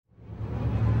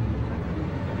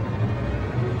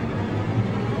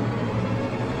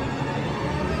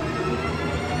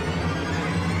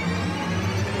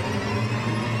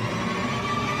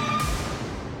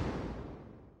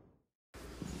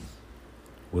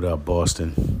What up,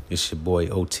 Boston? It's your boy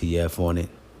OTF on it.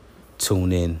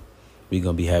 Tune in. We're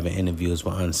going to be having interviews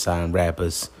with unsigned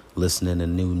rappers, listening to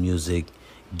new music,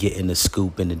 getting the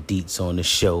scoop and the deets on the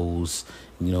shows,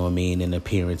 you know what I mean, and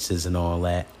appearances and all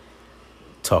that.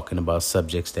 Talking about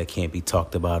subjects that can't be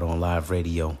talked about on live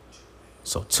radio.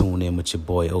 So tune in with your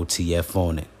boy OTF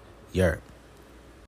on it. Yerp.